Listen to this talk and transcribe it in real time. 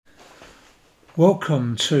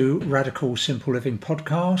Welcome to Radical Simple Living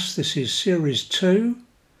Podcast. This is Series 2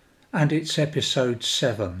 and it's Episode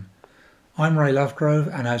 7. I'm Ray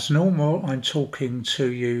Lovegrove, and as normal I'm talking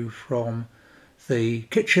to you from the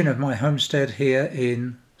kitchen of my homestead here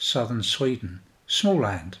in southern Sweden,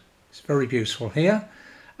 Småland. It's very beautiful here,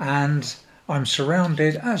 and I'm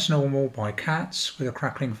surrounded as normal by cats with a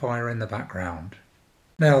crackling fire in the background.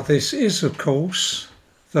 Now this is of course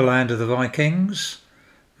the land of the Vikings.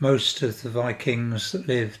 Most of the Vikings that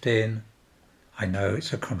lived in, I know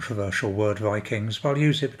it's a controversial word, Vikings, but I'll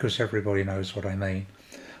use it because everybody knows what I mean.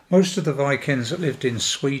 Most of the Vikings that lived in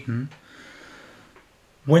Sweden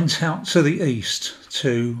went out to the east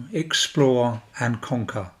to explore and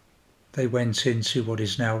conquer. They went into what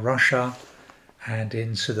is now Russia and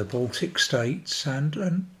into the Baltic states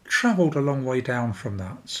and travelled a long way down from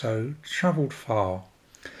that, so travelled far.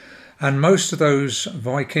 And most of those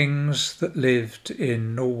Vikings that lived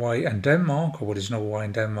in Norway and Denmark, or what is Norway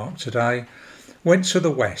and Denmark today, went to the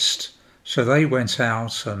west. So they went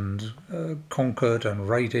out and conquered and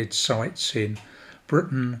raided sites in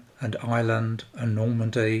Britain and Ireland and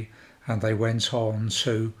Normandy, and they went on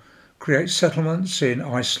to create settlements in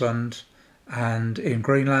Iceland and in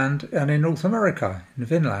Greenland and in North America, in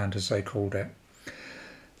Vinland as they called it.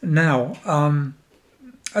 Now,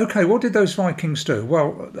 okay, what did those Vikings do?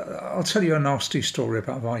 Well, I'll tell you a nasty story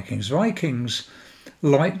about Vikings. Vikings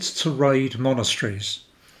liked to raid monasteries,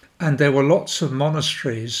 and there were lots of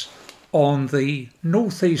monasteries on the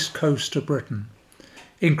northeast coast of Britain,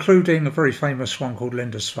 including a very famous one called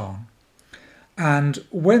Lindisfarne. And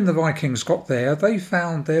when the Vikings got there, they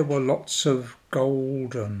found there were lots of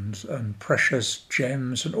gold and precious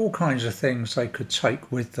gems and all kinds of things they could take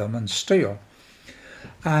with them and steal.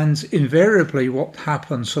 And invariably what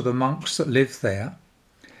happened to the monks that lived there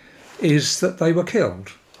is that they were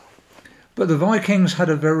killed. But the Vikings had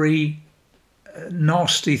a very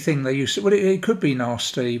nasty thing they used to, well, it could be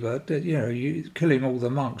nasty, but killing all the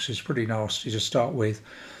monks is pretty nasty to start with.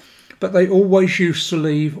 But they always used to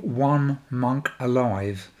leave one monk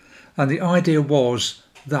alive. And the idea was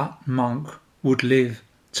that monk would live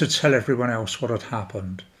to tell everyone else what had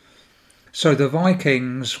happened. So the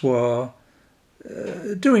Vikings were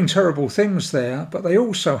doing terrible things there, but they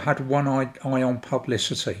also had one eye on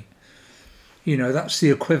publicity. You know, that's the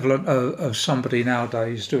equivalent of somebody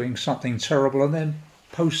nowadays doing something terrible and then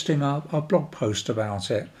posting a blog post about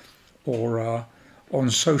it, or on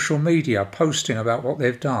social media posting about what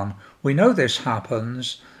they've done. We know this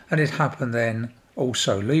happens, and it happened then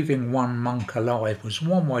also. Leaving one monk alive was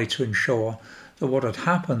one way to ensure that what had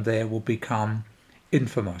happened there would become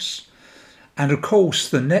infamous. And of course,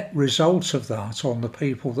 the net result of that on the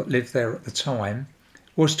people that lived there at the time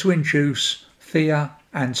was to induce fear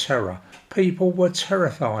and terror. People were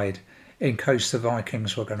terrified in case the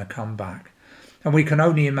Vikings were going to come back. And we can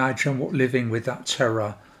only imagine what living with that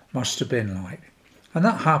terror must have been like. And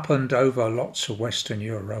that happened over lots of Western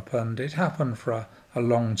Europe, and it happened for a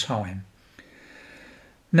long time.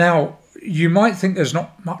 Now, you might think there's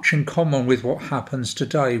not much in common with what happens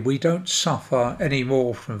today. We don't suffer any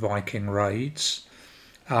more from Viking raids.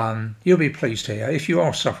 You'll be pleased to hear. If you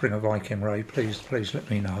are suffering a Viking raid, please let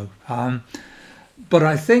me know. But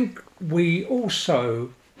I think we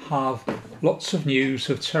also have lots of news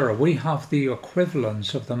of terror. We have the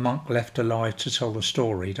equivalent of the monk left alive to tell the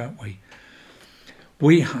story, don't we?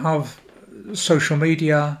 We have social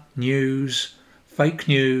media, news, fake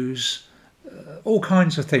news, all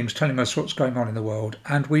kinds of things telling us what's going on in the world,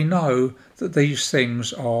 and we know that these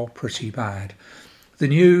things are pretty bad. The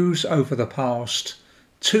news over the past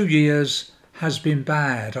 2 years has been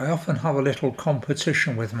bad. I often have a little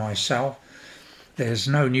competition with myself. There's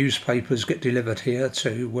no newspapers get delivered here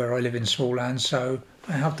to where I live in Småland, so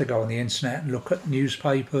I have to go on the internet and look at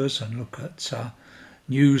newspapers and look at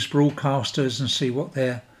news broadcasters and see what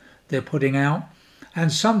they're putting out.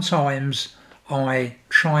 And sometimes I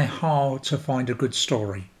try hard to find a good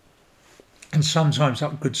story. And sometimes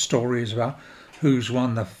that good story is about who's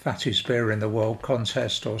won the fattest bear in the world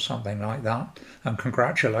contest or something like that. And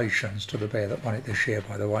congratulations to the bear that won it this year,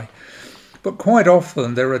 by the way. But quite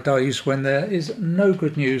often there are days when there is no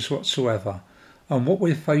good news whatsoever. And what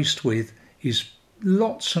we're faced with is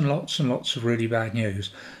lots and lots and lots of really bad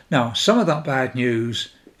news. Now, some of that bad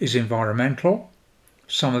news is environmental.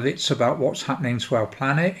 Some of it's about what's happening to our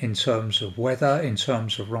planet in terms of weather, in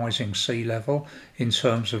terms of rising sea level, in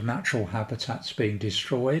terms of natural habitats being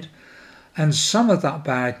destroyed. And some of that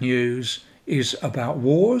bad news is about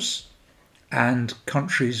wars and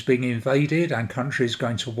countries being invaded and countries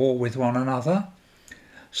going to war with one another.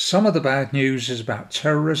 Some of the bad news is about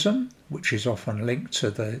terrorism, which is often linked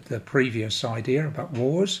to the previous idea about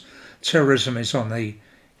wars. Terrorism is on the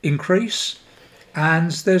increase.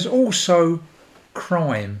 And there's also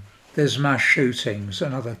crime. There's mass shootings,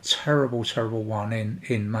 another terrible, terrible one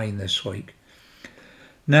in Maine this week.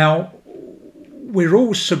 Now, we're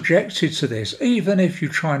all subjected to this, even if you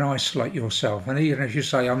try and isolate yourself. And even if you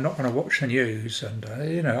say, I'm not going to watch the news. And,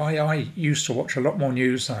 I used to watch a lot more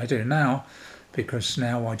news than I do now, because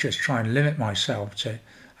now I just try and limit myself to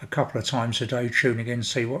a couple of times a day tuning in to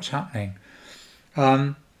see what's happening.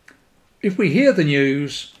 If we hear the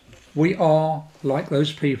news, we are, like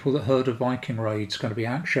those people that heard of Viking raids, going to be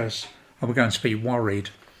anxious and we're going to be worried.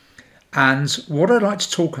 And what I'd like to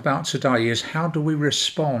talk about today is how do we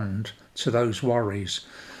respond to those worries?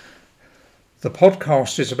 The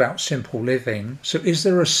podcast is about simple living. So is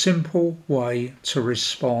there a simple way to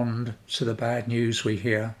respond to the bad news we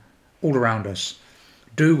hear all around us?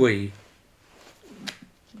 Do we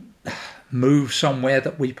move somewhere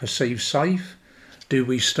that we perceive safe? Do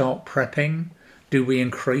we start prepping? Do we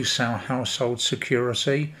increase our household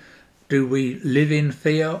security? Do we live in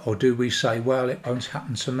fear, or do we say, well, it won't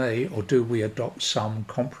happen to me? Or do we adopt some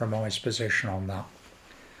compromise position on that?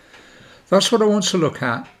 That's what I want to look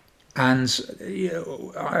at. And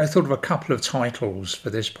I thought of a couple of titles for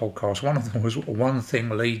this podcast. One of them was One Thing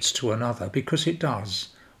Leads to Another, because it does.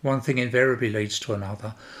 One thing invariably leads to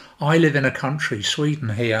another. I live in a country, Sweden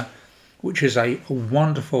here, which is a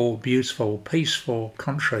wonderful, beautiful, peaceful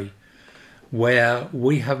country where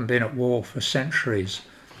we haven't been at war for centuries,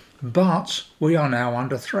 but we are now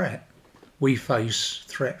under threat. We face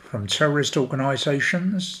threat from terrorist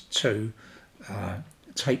organisations to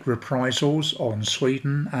take reprisals on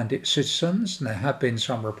Sweden and its citizens, and there have been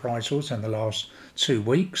some reprisals in the last 2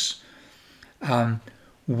 weeks.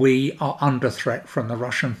 We are under threat from the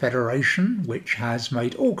Russian Federation, which has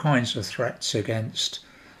made all kinds of threats against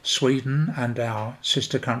Sweden and our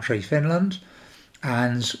sister country Finland.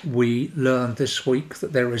 And we learned this week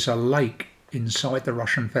that there is a lake inside the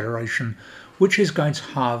Russian Federation which is going to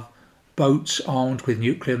have boats armed with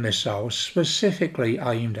nuclear missiles specifically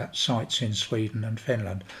aimed at sites in Sweden and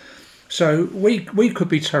Finland. So we could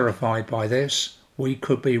be terrified by this, we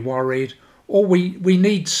could be worried, or we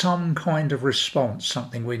need some kind of response,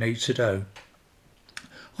 something we need to do.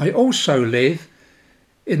 I also live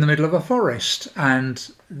in the middle of a forest,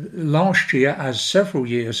 and last year, as several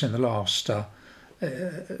years in the last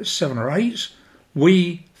 7 or 8,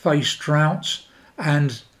 we faced drought,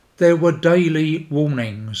 and there were daily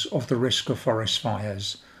warnings of the risk of forest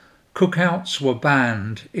fires. Cookouts were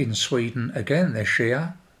banned in Sweden again this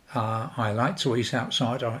year. I like to eat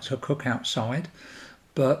outside, I like to cook outside,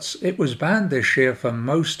 but it was banned this year for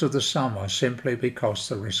most of the summer simply because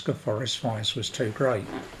the risk of forest fires was too great.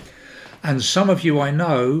 And some of you I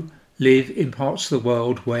know live in parts of the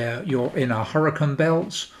world where you're in a hurricane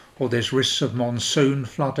belt, or there's risks of monsoon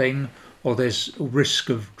flooding, or there's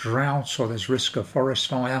risk of drought, or there's risk of forest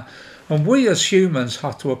fire. And we as humans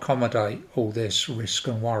have to accommodate all this risk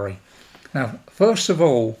and worry. Now, first of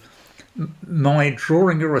all, my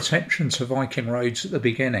drawing your attention to Viking raids at the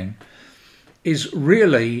beginning is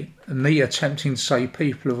really me attempting to say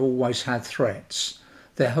people have always had threats.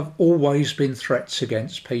 There have always been threats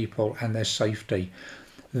against people and their safety.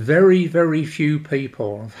 Very, very few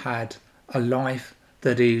people have had a life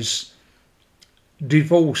that is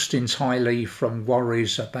divorced entirely from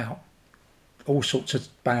worries about all sorts of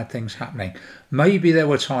bad things happening. Maybe there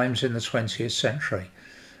were times in the 20th century,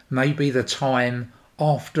 maybe the time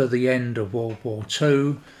after the end of World War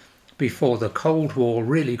II, before the Cold War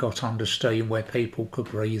really got under steam, where people could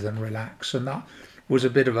breathe and relax, and that was a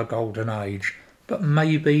bit of a golden age, but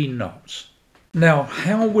maybe not. Now,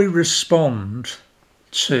 how we respond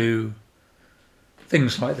to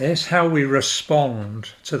things like this, how we respond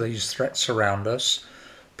to these threats around us,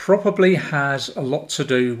 probably has a lot to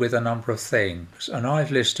do with a number of things. And I've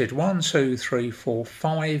listed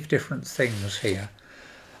 5 different things here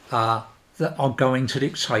that are going to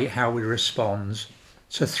dictate how we respond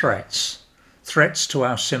to threats. Threats to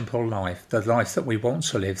our simple life, the life that we want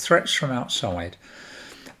to live, threats from outside.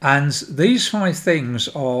 And these 5 things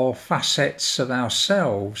are facets of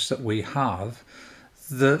ourselves that we have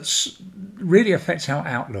that really affect our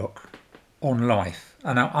outlook on life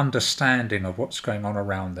and our understanding of what's going on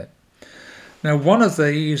around it. Now, one of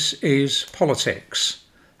these is politics.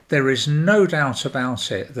 There is no doubt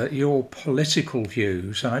about it that your political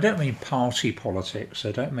views, and I don't mean party politics,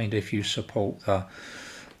 I don't mean if you support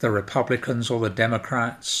the Republicans or the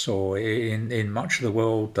Democrats, or in much of the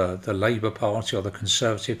world the Labour Party or the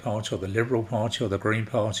Conservative Party or the Liberal Party or the Green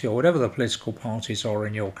Party or whatever the political parties are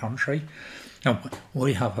in your country. Now,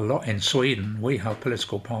 we have a lot in Sweden. We have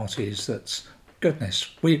political parties that's, goodness,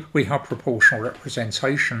 we have proportional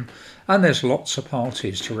representation, and there's lots of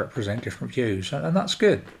parties to represent different views, and that's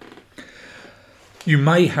good. You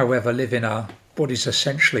may, however, live in what is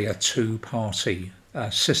essentially a two-party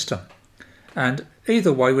system. And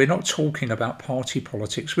either way, we're not talking about party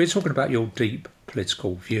politics. We're talking about your deep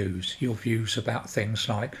political views, your views about things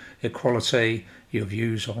like equality, your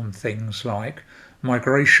views on things like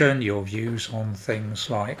migration, your views on things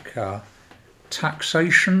like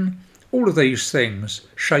taxation. All of these things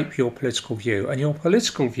shape your political view, and your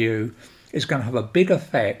political view is going to have a big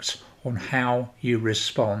effect on how you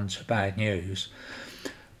respond to bad news.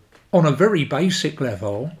 On a very basic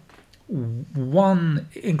level, one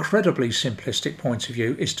incredibly simplistic point of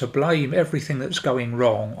view is to blame everything that's going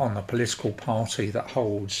wrong on the political party that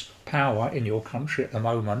holds power in your country at the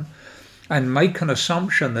moment, and make an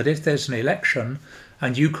assumption that if there's an election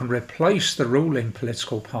and you can replace the ruling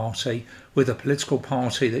political party with a political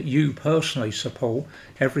party that you personally support,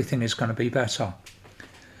 everything is going to be better.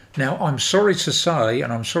 Now, I'm sorry to say,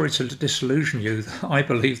 and I'm sorry to disillusion you, that I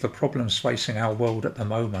believe the problems facing our world at the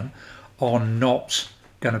moment are not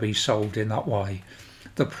going to be solved in that way.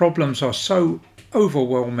 The problems are so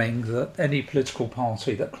overwhelming that any political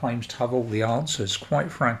party that claims to have all the answers,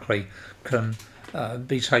 quite frankly, can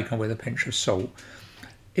be taken with a pinch of salt.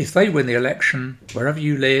 If they win the election, wherever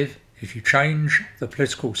you live, if you change the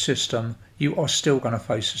political system, you are still going to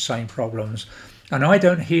face the same problems. And I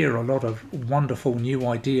don't hear a lot of wonderful new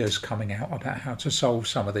ideas coming out about how to solve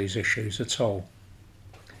some of these issues at all.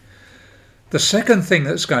 The second thing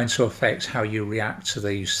that's going to affect how you react to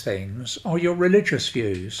these things are your religious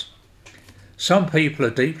views. Some people are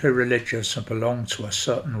deeply religious and belong to a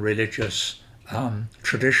certain religious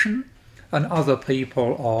tradition, and other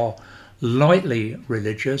people are lightly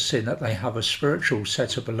religious in that they have a spiritual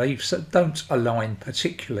set of beliefs that don't align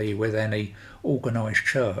particularly with any organised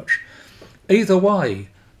church. Either way,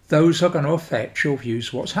 those are going to affect your views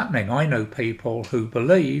of what's happening. I know people who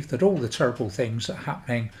believe that all the terrible things that are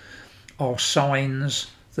happening are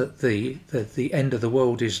signs that the end of the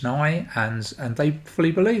world is nigh, and they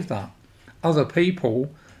fully believe that. Other people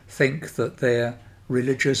think that their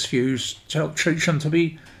religious views teach them to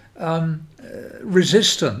be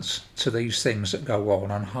resistant to these things that go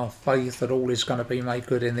on and have faith that all is going to be made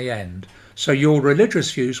good in the end. So your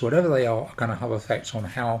religious views, whatever they are going to have effect on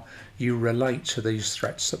how you relate to these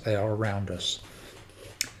threats that they are around us.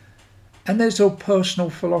 And there's your personal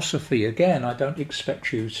philosophy. Again, I don't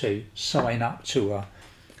expect you to sign up to a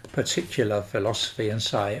particular philosophy and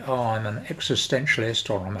say, oh, I'm an existentialist,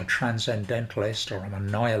 or I'm a transcendentalist, or I'm a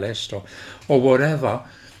nihilist, or whatever.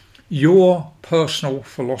 Your personal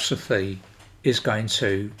philosophy is going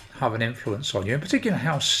to have an influence on you, in particular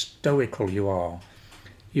how stoical you are.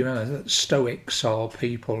 You know that Stoics are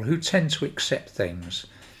people who tend to accept things.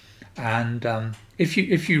 And if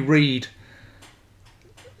you read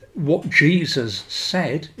what Jesus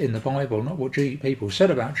said in the Bible, not what people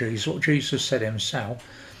said about Jesus, what Jesus said himself,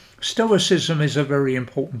 Stoicism is a very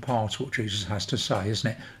important part of what Jesus has to say,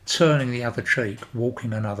 isn't it? Turning the other cheek,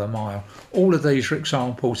 walking another mile. All of these are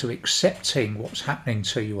examples of accepting what's happening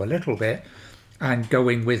to you a little bit and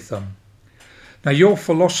going with them. Now, your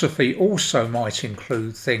philosophy also might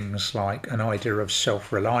include things like an idea of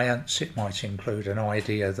self-reliance. It might include an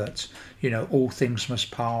idea that, all things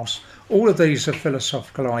must pass. All of these are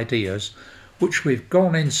philosophical ideas which we've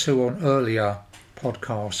gone into on earlier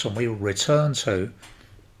podcasts and we'll return to.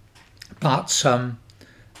 But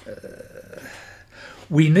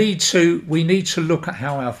we need to look at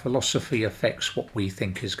how our philosophy affects what we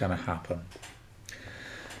think is going to happen.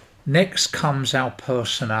 Next comes our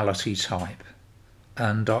personality type.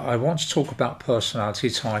 And I want to talk about personality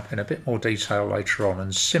type in a bit more detail later on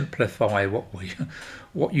and simplify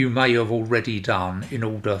what you may have already done in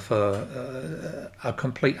order for a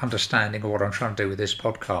complete understanding of what I'm trying to do with this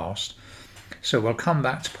podcast. So we'll come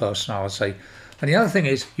back to personality. And the other thing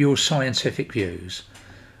is your scientific views.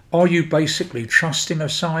 Are you basically trusting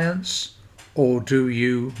of science, or do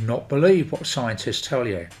you not believe what scientists tell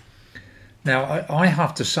you? Now, I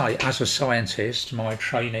have to say, as a scientist, my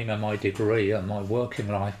training and my degree and my working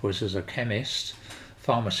life was as a chemist,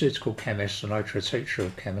 pharmaceutical chemist, and later a teacher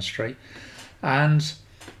of chemistry. And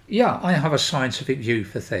yeah, I have a scientific view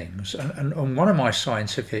for things. And one of my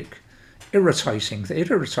scientific it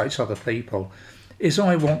irritates other people, is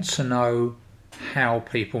I want to know how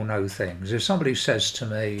people know things. If somebody says to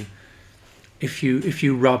me, if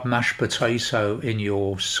you rub mashed potato in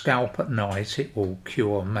your scalp at night, it will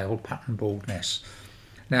cure male pattern baldness.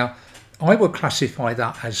 Now, I would classify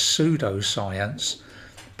that as pseudoscience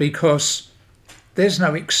because there's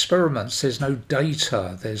no experiments, there's no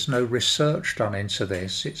data, there's no research done into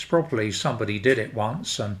this. It's probably somebody did it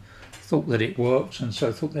once and thought that it worked and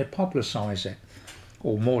so thought they'd publicise it.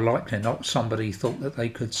 Or more likely not, somebody thought that they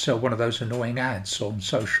could sell one of those annoying ads on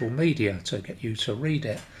social media to get you to read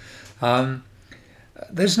it.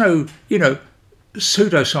 There's no,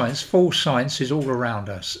 pseudoscience, false science is all around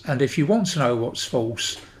us. And if you want to know what's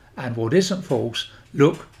false and what isn't false,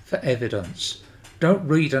 look for evidence. Don't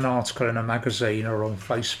read an article in a magazine or on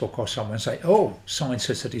Facebook or someone and say, oh,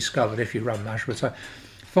 scientists have discovered if you run measurements.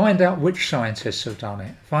 Find out which scientists have done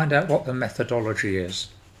it. Find out what the methodology is.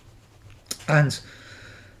 And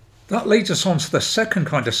that leads us on to the second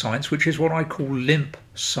kind of science, which is what I call limp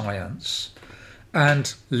science.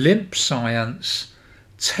 And limp science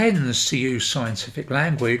tends to use scientific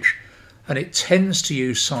language and it tends to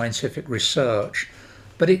use scientific research,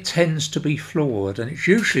 but it tends to be flawed. And it's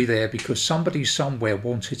usually there because somebody somewhere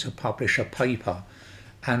wanted to publish a paper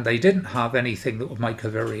and they didn't have anything that would make a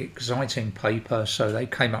very exciting paper, so they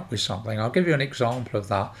came up with something. I'll give you an example of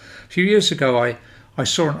that. A few years ago, I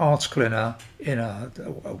saw an article in a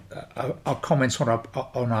comment on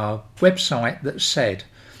a website that said,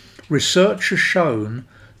 research has shown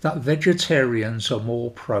that vegetarians are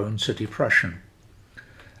more prone to depression.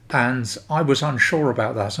 And I was unsure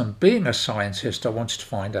about that, and being a scientist, I wanted to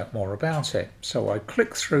find out more about it. So I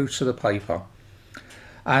clicked through to the paper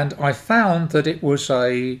and I found that it was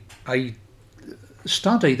a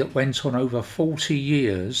study that went on over 40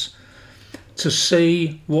 years to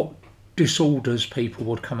see what disorders people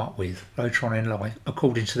would come up with later on in life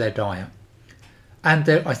according to their diet. And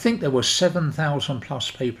I think there were 7,000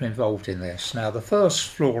 plus people involved in this. Now, the first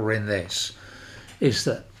flaw in this is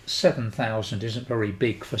that 7,000 isn't very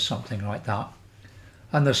big for something like that.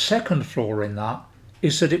 And the second flaw in that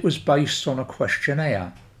is that it was based on a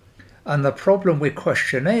questionnaire. And the problem with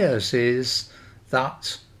questionnaires is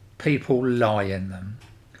that people lie in them.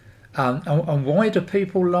 And why do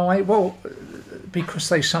people lie? Well, because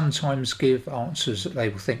they sometimes give answers that they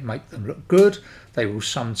will think make them look good. They will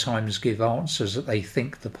sometimes give answers that they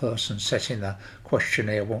think the person setting the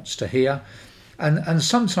questionnaire wants to hear. And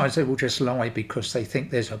sometimes they will just lie because they think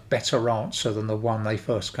there's a better answer than the one they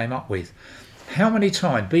first came up with. How many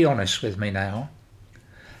times, be honest with me now,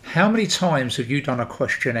 how many times have you done a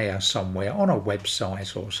questionnaire somewhere on a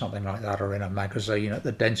website or something like that, or in a magazine at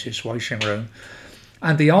the dentist's waiting room,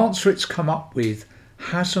 and the answer it's come up with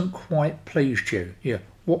hasn't quite pleased you?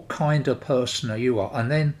 What kind of person are you? And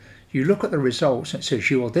then you look at the results and it says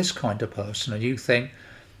you are this kind of person, and you think,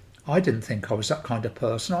 I didn't think I was that kind of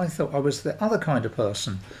person. I thought I was the other kind of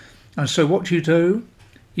person. And so what do?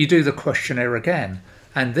 You do the questionnaire again.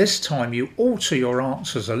 And this time you alter your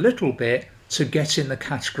answers a little bit to get in the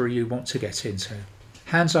category you want to get into.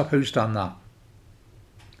 Hands up who's done that.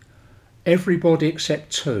 Everybody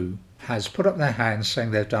except 2 has put up their hands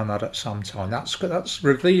saying they've done that at some time. That's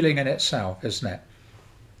revealing in itself, isn't it?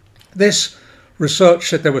 This research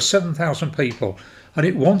said there were 7,000 people and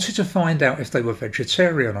it wanted to find out if they were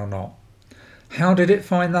vegetarian or not. How did it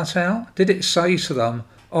find that out? Did it say to them,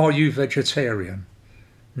 are you vegetarian?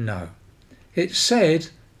 No. It said,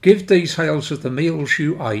 give details of the meals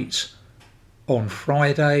you ate on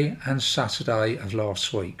Friday and Saturday of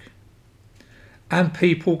last week. And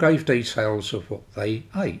people gave details of what they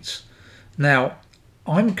ate. Now,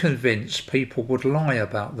 I'm convinced people would lie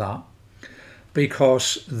about that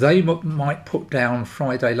because they might put down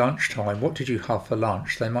Friday lunchtime. What did you have for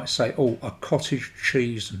lunch? They might say, oh, a cottage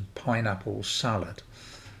cheese and pineapple salad,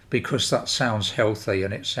 because that sounds healthy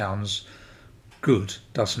and it sounds good,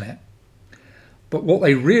 doesn't it? But what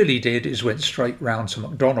they really did is went straight round to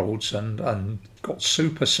McDonald's and got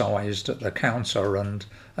supersized at the counter and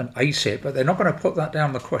ate it. But they're not going to put that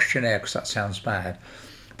down the questionnaire because that sounds bad.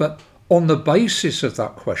 But on the basis of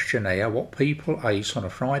that questionnaire, what people ate on a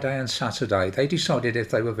Friday and Saturday, they decided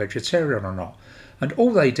if they were vegetarian or not. And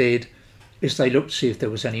all they did is they looked to see if there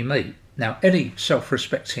was any meat. Now, any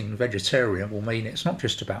self-respecting vegetarian will mean it's not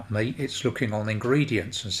just about meat, it's looking on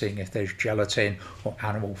ingredients and seeing if there's gelatin or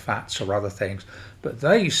animal fats or other things. But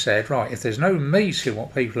they said, right, if there's no meat in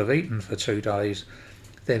what people have eaten for 2 days,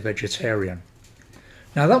 they're vegetarian.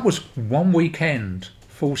 Now, that was one weekend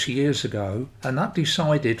 40 years ago, and that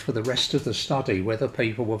decided for the rest of the study whether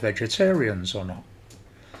people were vegetarians or not.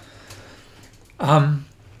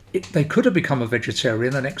 They could have become a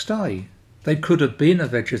vegetarian the next day. They could have been a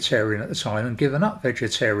vegetarian at the time and given up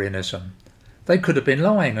vegetarianism. They could have been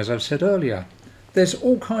lying, as I've said earlier. There's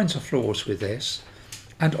all kinds of flaws with this.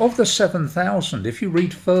 And of the 7,000, if you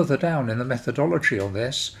read further down in the methodology on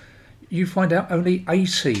this, you find out only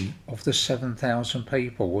 80 of the 7,000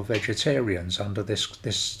 people were vegetarians under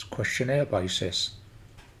this questionnaire basis.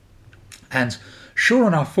 And sure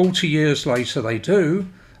enough, 40 years later they do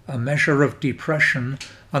a measure of depression,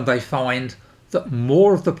 and they find that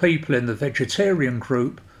more of the people in the vegetarian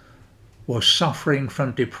group were suffering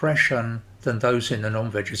from depression than those in the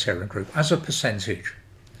non-vegetarian group as a percentage.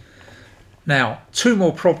 Now, two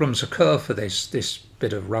more problems occur for this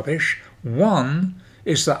bit of rubbish. One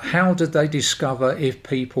is that how did they discover if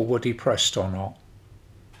people were depressed or not?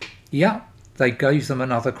 Yeah, they gave them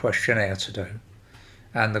another questionnaire to do.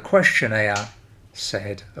 And the questionnaire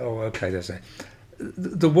said, there's it.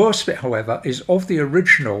 The worst bit, however, is of the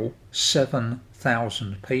original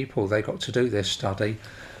 7,000 people they got to do this study,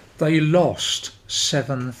 they lost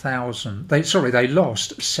 7,000. They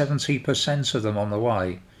lost 70% of them on the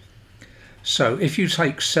way. So if you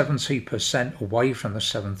take 70% away from the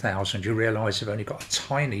 7,000, you realise they've only got a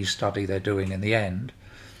tiny study they're doing in the end.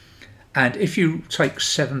 And if you take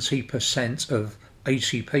 70% of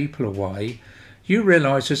 80 people away, you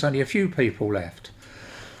realise there's only a few people left.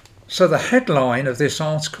 So the headline of this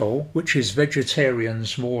article, which is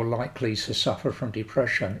vegetarians more likely to suffer from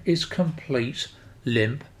depression, is complete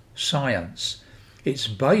limp science. It's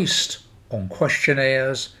based on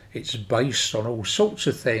questionnaires, it's based on all sorts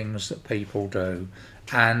of things that people do,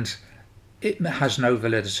 and it has no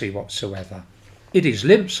validity whatsoever. It is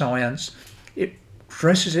limp science, it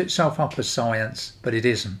dresses itself up as science, but it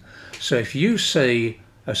isn't. So if you see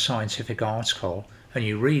a scientific article and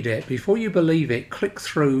you read it, before you believe it, click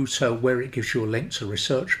through to where it gives you a link to a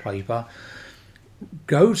research paper,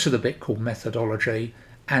 go to the bit called methodology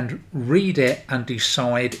and read it and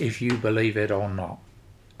decide if you believe it or not.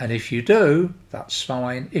 And if you do, that's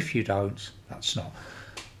fine. If you don't, that's not.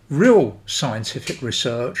 Real scientific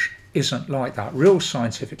research isn't like that. Real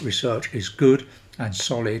scientific research is good and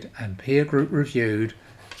solid and peer group reviewed,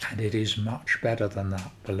 and it is much better than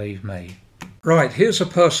that, believe me. Right, here's a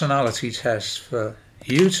personality test for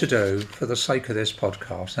you to do for the sake of this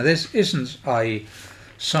podcast. Now, this isn't a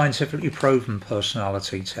scientifically proven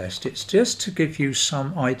personality test. It's just to give you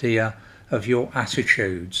some idea of your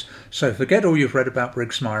attitudes. So forget all you've read about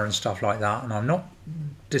Briggs-Meyer and stuff like that, and I'm not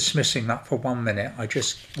dismissing that for 1 minute. I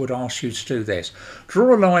just would ask you to do this.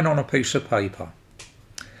 Draw a line on a piece of paper,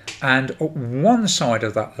 and at one side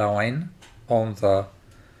of that line, on the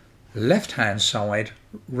left-hand side,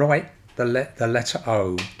 write the letter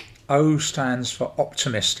O. O stands for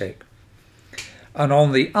optimistic. And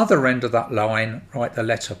on the other end of that line, write the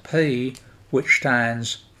letter P, which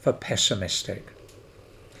stands for pessimistic.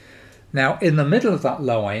 Now, in the middle of that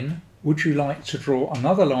line, would you like to draw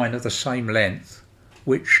another line of the same length,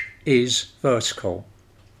 which is vertical?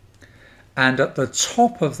 And at the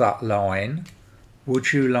top of that line,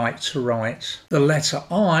 would you like to write the letter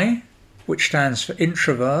I, which stands for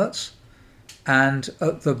introvert? And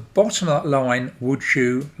at the bottom of that line, would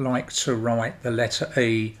you like to write the letter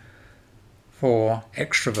E for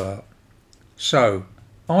extrovert? So,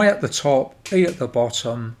 I at the top, E at the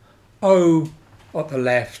bottom, O at the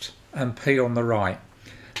left, and P on the right.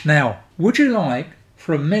 Now, would you like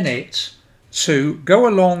for a minute to go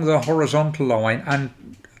along the horizontal line and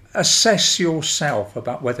assess yourself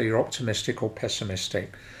about whether you're optimistic or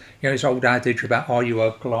pessimistic? You know, this old adage about, are you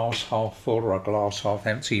a glass half full or a glass half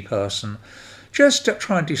empty person? Just to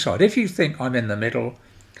try and decide. If you think I'm in the middle,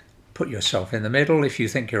 put yourself in the middle. If you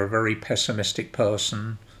think you're a very pessimistic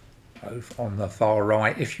person, on the far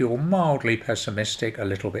right. If you're mildly pessimistic, a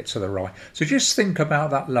little bit to the right. So just think about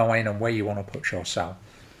that line and where you want to put yourself.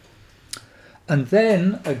 And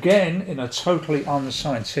then, again, in a totally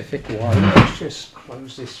unscientific way, let's just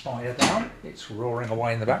close this fire down. It's roaring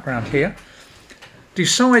away in the background here.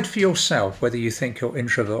 Decide for yourself whether you think you're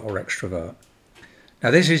introvert or extrovert. Now,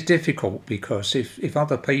 this is difficult because if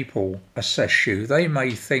other people assess you, they may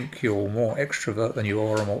think you're more extrovert than you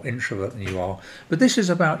are or more introvert than you are. But this is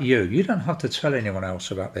about you. You don't have to tell anyone else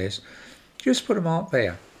about this. Just put them out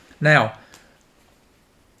there. Now,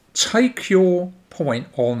 take your point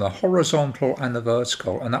on the horizontal and the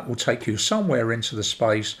vertical, and that will take you somewhere into the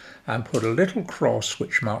space, and put a little cross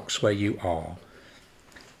which marks where you are.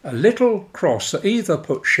 A little cross that either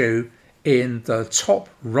puts you in the top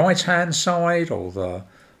right-hand side or the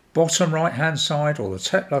bottom right-hand side or the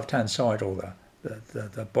top left-hand side or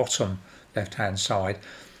the bottom left-hand side.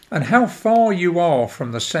 And how far you are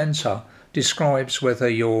from the centre describes whether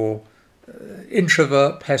you're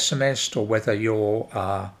introvert, pessimist, or whether you're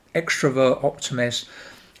extrovert, optimist.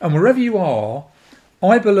 And wherever you are,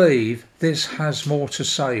 I believe this has more to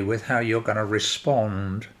say with how you're going to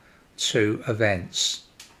respond to events.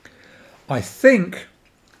 I think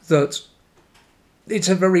that it's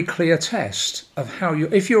a very clear test of how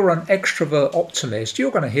if you're an extrovert optimist,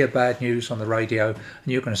 you're going to hear bad news on the radio and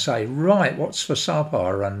you're going to say, right, what's for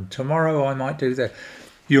supper? And tomorrow I might do that.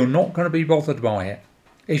 You're not going to be bothered by it.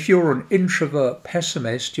 If you're an introvert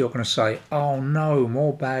pessimist, you're going to say, oh no,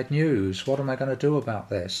 more bad news. What am I going to do about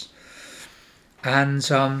this? And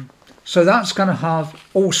so that's going to have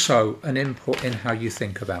also an input in how you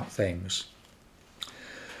think about things.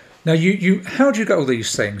 Now, how do you get all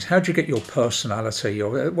these things? How do you get your personality?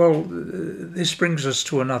 Well, this brings us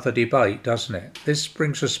to another debate, doesn't it? This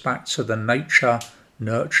brings us back to the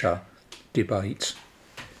nature-nurture debate.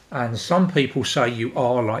 And some people say you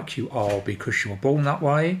are like you are because you were born that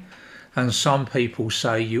way. And some people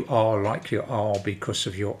say you are like you are because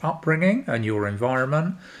of your upbringing and your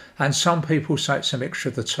environment. And some people say it's a mixture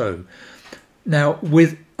of the two. Now,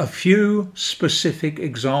 with a few specific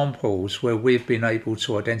examples where we've been able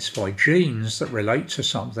to identify genes that relate to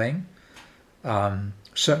something,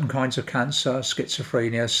 certain kinds of cancer,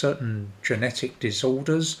 schizophrenia, certain genetic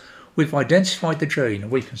disorders, we've identified the gene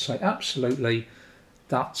and we can say absolutely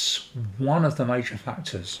that's one of the major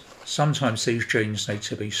factors. Sometimes these genes need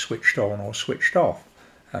to be switched on or switched off,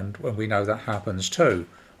 and we know that happens too,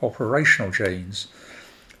 operational genes.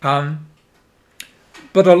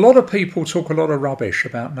 But a lot of people talk a lot of rubbish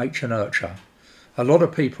about nature-nurture. A lot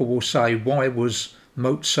of people will say, why was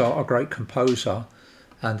Mozart a great composer?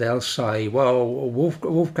 And they'll say, well,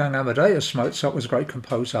 Wolfgang Amadeus Mozart was a great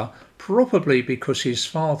composer, probably because his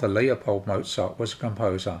father, Leopold Mozart, was a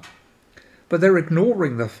composer. But they're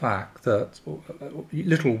ignoring the fact that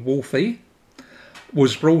little Wolfie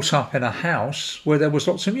was brought up in a house where there was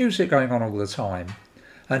lots of music going on all the time.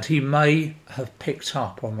 And he may have picked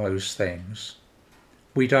up on those things.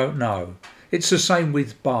 We don't know. It's the same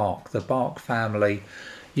with Bach, the Bach family.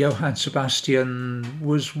 Johann Sebastian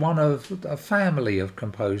was one of a family of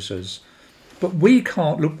composers. But we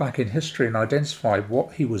can't look back in history and identify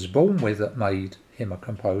what he was born with that made him a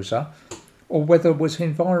composer, or whether it was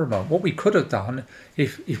environment. What we could have done,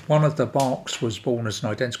 if one of the Bachs was born as an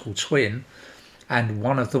identical twin, and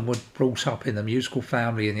one of them was brought up in the musical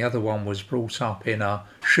family and the other one was brought up in a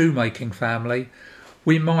shoemaking family,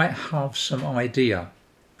 we might have some idea.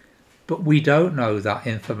 But we don't know that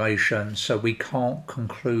information, so we can't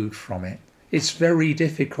conclude from it. It's very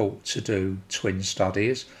difficult to do twin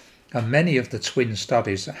studies, and many of the twin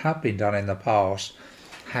studies that have been done in the past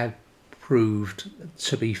have proved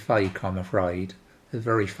to be fake, I'm afraid. A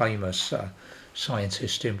very famous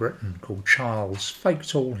scientist in Britain called Charles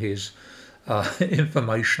faked all his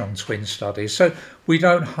information on twin studies. So we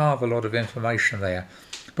don't have a lot of information there.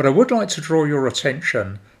 But I would like to draw your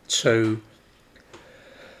attention to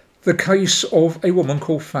the case of a woman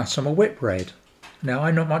called Fatima Whitbread. Now,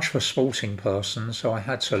 I'm not much of a sporting person, so I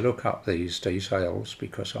had to look up these details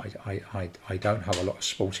because I don't have a lot of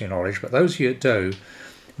sporting knowledge. But those of you that do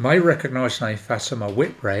may recognise the name Fatima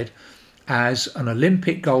Whitbread as an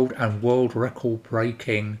Olympic gold and world record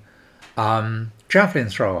breaking javelin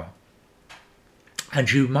thrower. And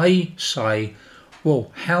you may say,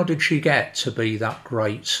 well, how did she get to be that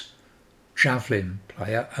great javelin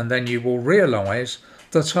player? And then you will realise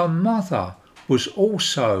that her mother was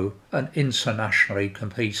also an internationally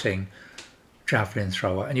competing javelin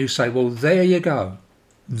thrower. And you say, well, there you go.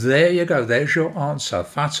 There you go. There's your answer.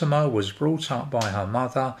 Fatima was brought up by her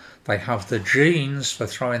mother. They have the genes for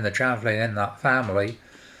throwing the javelin in that family.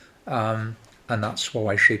 And that's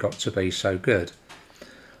why she got to be so good.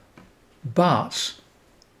 But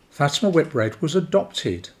Fatima Whitbread was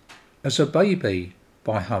adopted as a baby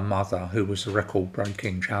by her mother, who was a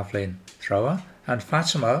record-breaking javelin thrower, and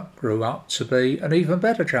Fatima grew up to be an even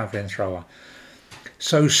better javelin thrower.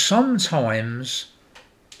 So sometimes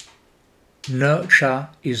nurture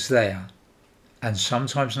is there, and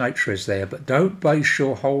sometimes nature is there, but don't base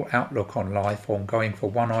your whole outlook on life on going for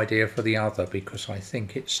one idea for the other, because I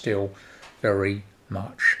think it's still very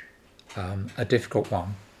much a difficult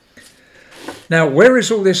one. Now, where is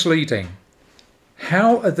all this leading?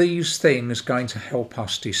 How are these things going to help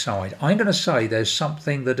us decide? I'm going to say there's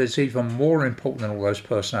something that is even more important than all those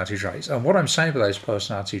personality traits. And what I'm saying about those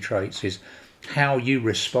personality traits is how you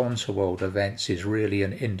respond to world events is really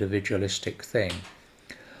an individualistic thing.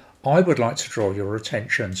 I would like to draw your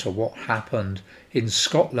attention to what happened in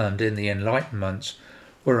Scotland in the Enlightenment,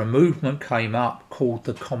 where a movement came up called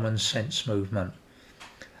the Common Sense Movement.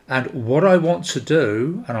 And what I want to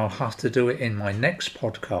do, and I'll have to do it in my next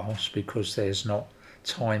podcast because there's not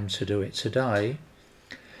time to do it today,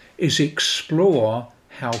 is explore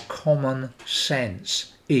how common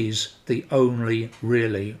sense is the only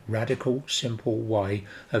really radical, simple way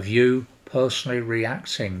of you personally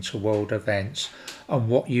reacting to world events and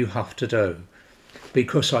what you have to do.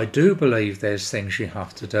 because I do believe there's things you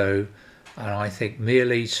have to do, and I think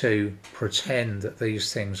merely to pretend that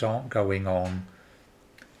these things aren't going on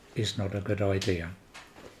is not a good idea.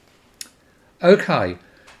 Okay,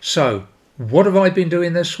 so what have I been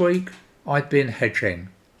doing this week? I've been hedging.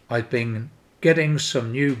 I've been getting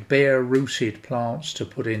some new bare rooted plants to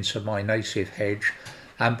put into my native hedge,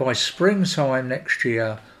 and by springtime next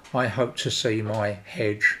year I hope to see my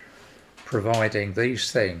hedge providing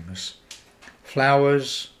these things: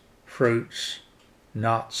 flowers, fruits,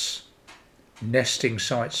 nuts, nesting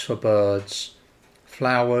sites for birds,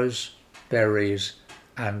 flowers, berries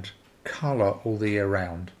and colour all the year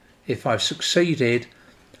round. If I've succeeded,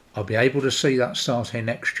 I'll be able to see that starting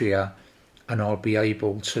next year, and I'll be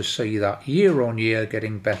able to see that year on year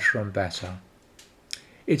getting better and better.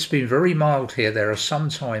 It's been very mild here. There are some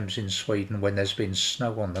times in Sweden when there's been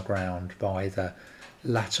snow on the ground by the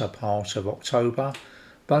latter part of October,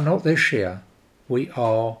 but not this year. We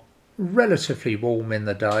are relatively warm in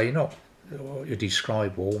the day, not what you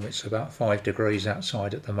describe warm, it's about 5 degrees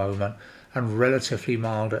outside at the moment, and relatively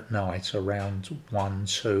mild at night, around 1,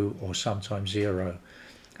 2 or sometimes 0.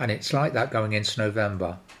 And it's like that going into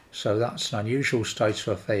November, so that's an unusual state of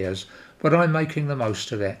affairs, but I'm making the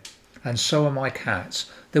most of it, and so are my cats.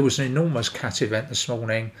 There was an enormous cat event this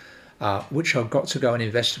morning, which I've got to go and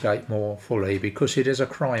investigate more fully, because it is a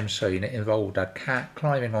crime scene. It involved a cat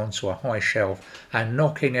climbing onto a high shelf and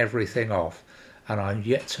knocking everything off, and I'm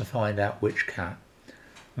yet to find out which cat.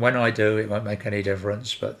 When I do, it won't make any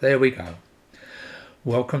difference, but there we go.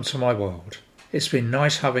 Welcome to my world. It's been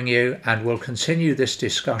nice having you, and we'll continue this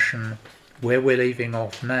discussion where we're leaving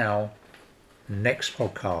off now, next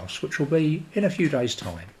podcast, which will be in a few days'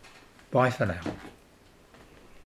 time. Bye for now.